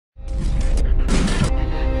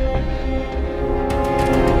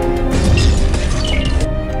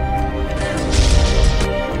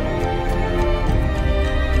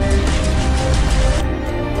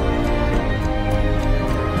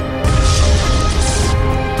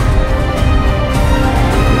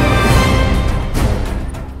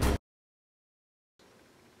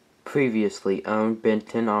Previously owned Ben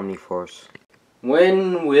 10 Omni Force.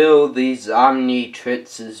 When will these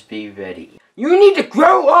omnitrixes be ready? You need to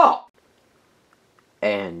grow up!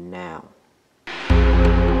 And now.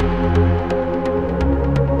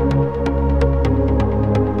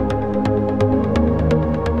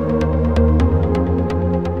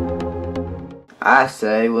 I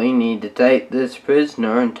say we need to take this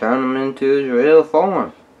prisoner and turn him into his real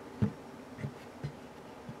form.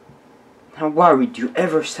 Now why would you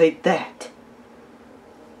ever say that?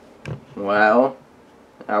 Well,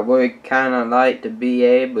 I would kinda like to be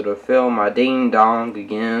able to feel my ding dong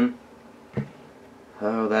again.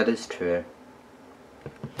 Oh, that is true.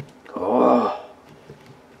 Oh.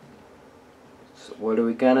 So what are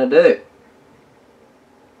we gonna do?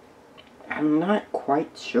 I'm not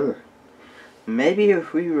quite sure. Maybe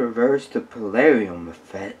if we reverse the polarium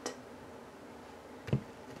effect.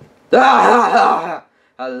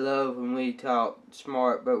 I love when we talk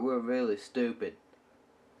smart, but we're really stupid.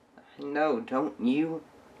 No, don't you?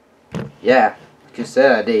 Yeah, I just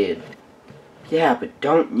said I did. Yeah, but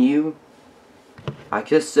don't you? I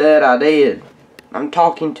just said I did. I'm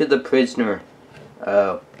talking to the prisoner.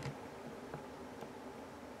 Oh.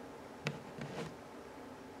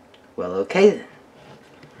 Well, okay then.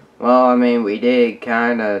 Well, I mean, we did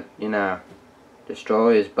kinda,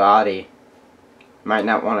 destroy his body. Might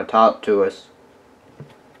not want to talk to us.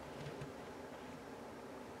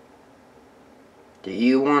 Do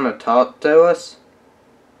you want to talk to us?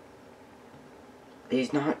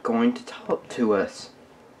 He's not going to talk to us.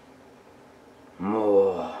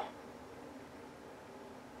 More.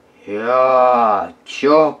 Yeah,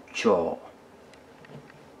 chop.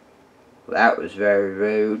 That was very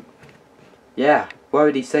rude. Yeah, why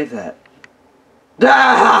would he say that?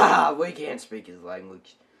 Ah! We can't speak his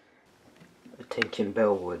language. Attention,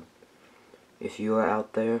 Bellwood. If you are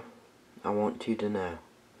out there, I want you to know.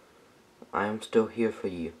 I am still here for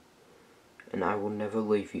you, and I will never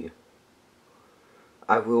leave you.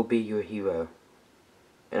 I will be your hero,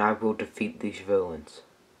 and I will defeat these villains.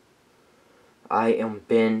 I am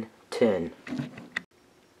Ben 10,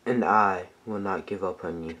 and I will not give up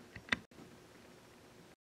on you.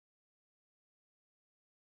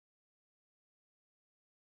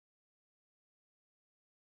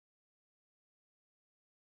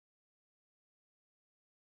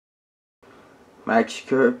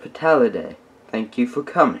 Maxicur Patalide, thank you for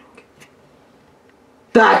coming.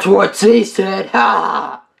 That's what she said,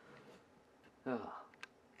 ha! Oh.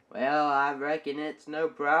 Well, I reckon it's no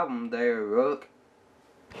problem there, Rook.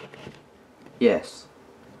 Yes,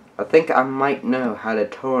 I think I might know how to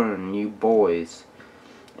turn you boys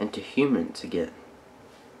into humans again.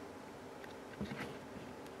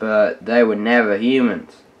 But they were never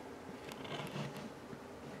humans.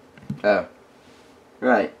 Oh,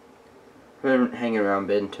 right. We're hanging around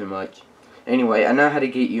Ben too much. Anyway, I know how to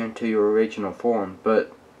get you into your original form,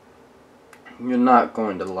 but you're not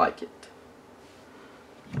going to like it.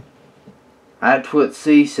 That's what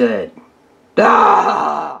C said.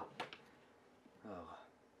 Ah! Oh.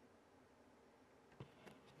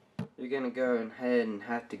 You're gonna go ahead and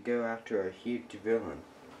have to go after a huge villain.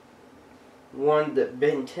 One that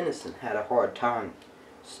Ben Tennyson had a hard time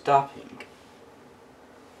stopping.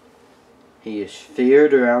 He is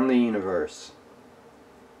feared around the universe.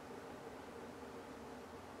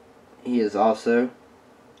 He is also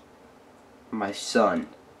my son.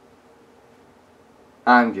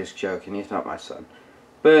 I'm just joking, he's not my son.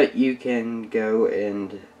 But you can go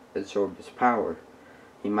and absorb his power.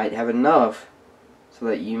 He might have enough so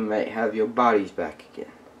that you might have your bodies back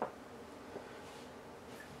again.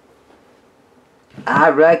 I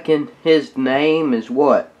reckon his name is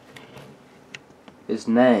what? His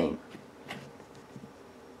name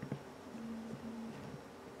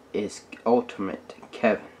is Ultimate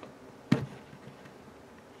Kevin.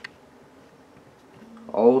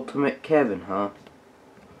 Ultimate Kevin, huh?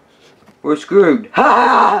 We're screwed.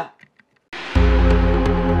 Ha!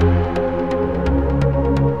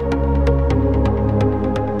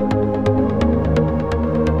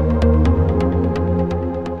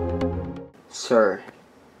 Sir,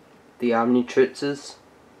 the omnitrixes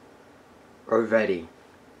are ready.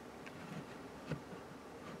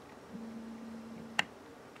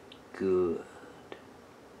 Good.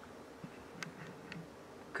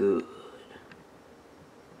 Good.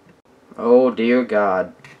 Oh dear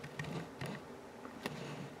God.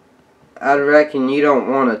 I reckon you don't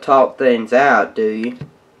want to talk things out, do you?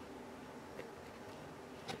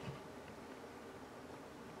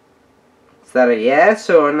 Is that a yes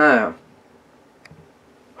or a no?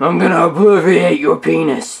 I'm gonna obliterate your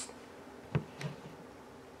penis.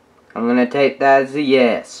 I'm gonna take that as a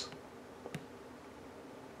yes.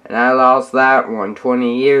 And I lost that one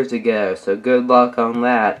 20 years ago, so good luck on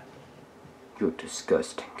that. You're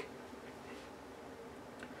disgusting.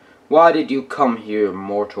 Why did you come here,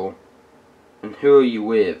 mortal? And who are you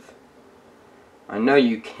with? I know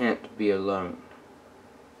you can't be alone.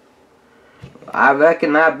 I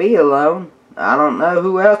reckon I'd be alone. I don't know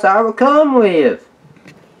who else I would come with.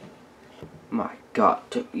 My God,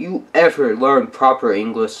 do you ever learn proper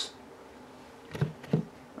English?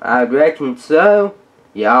 I reckon so,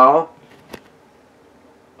 y'all.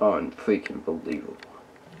 Unfreaking believable.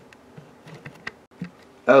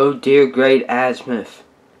 Oh dear great azimuth,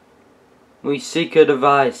 we seek a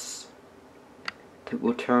device that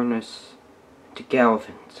will turn us to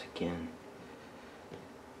Galvins again.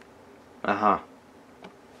 I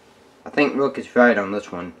think Rook is right on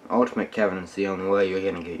this one. Ultimate Kevin is the only way you're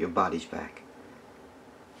gonna get your bodies back.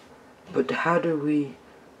 But how do we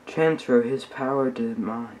transfer his power to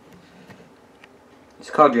mine? It's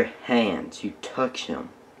called your hands. You touch him.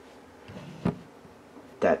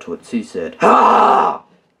 That's what she said. Ha!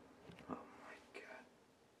 Oh my God.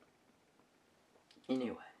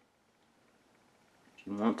 Anyway, if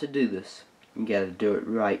you want to do this, you gotta do it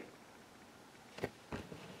right.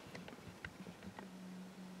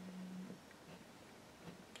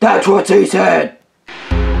 That's what she said!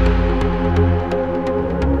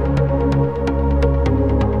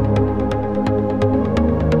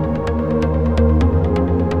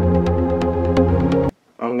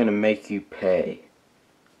 I'm gonna make you pay.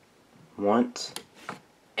 Once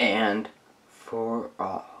and for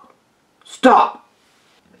all. Stop!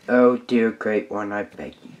 Oh dear great one, I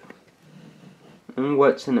beg you. And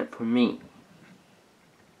what's in it for me?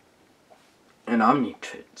 An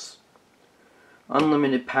omnitrix.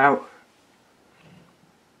 Unlimited power.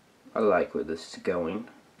 I like where this is going.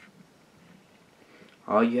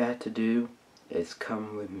 All you have to do is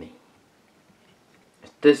come with me.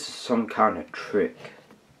 If this is some kind of trick.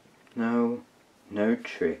 No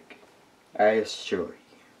trick. I assure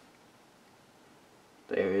you.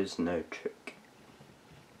 There is no trick.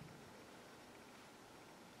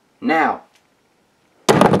 Now.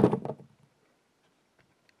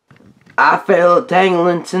 I feel a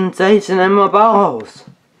tingling sensation in my balls.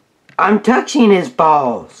 I'm touching his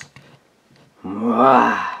balls.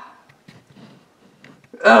 Mwah.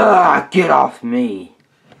 Ugh, get off me.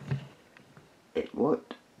 It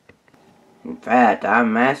worked. In fact,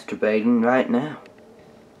 I'm masturbating right now.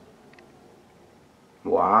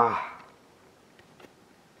 Wow.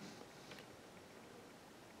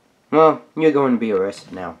 Well, you're going to be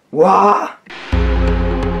arrested now. Wow.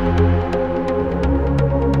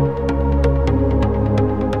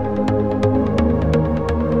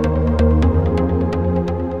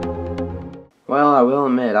 Well, I will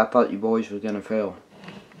admit, I thought you boys were gonna fail.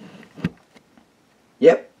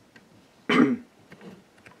 Yep. I'm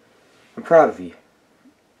proud of you.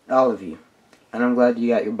 All of you. And I'm glad you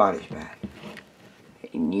got your bodies back.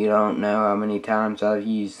 And you don't know how many times I've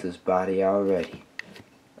used this body already.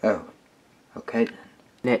 Oh. Okay then.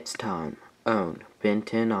 Next time, own Ben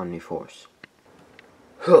 10 Omni Force.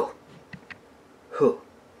 Huh. Huh.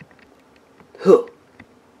 Huh.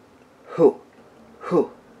 Huh. Huh.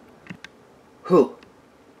 Huh.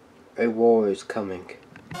 A war is coming.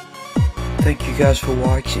 Thank you guys for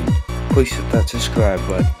watching. Please hit that subscribe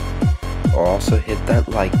button. Or also hit that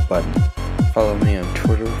like button. Follow me on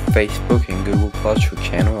Twitter, Facebook, and Google Plus for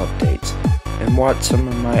channel updates. And watch some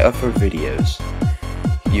of my other videos.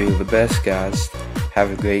 You're the best, guys.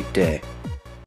 Have a great day.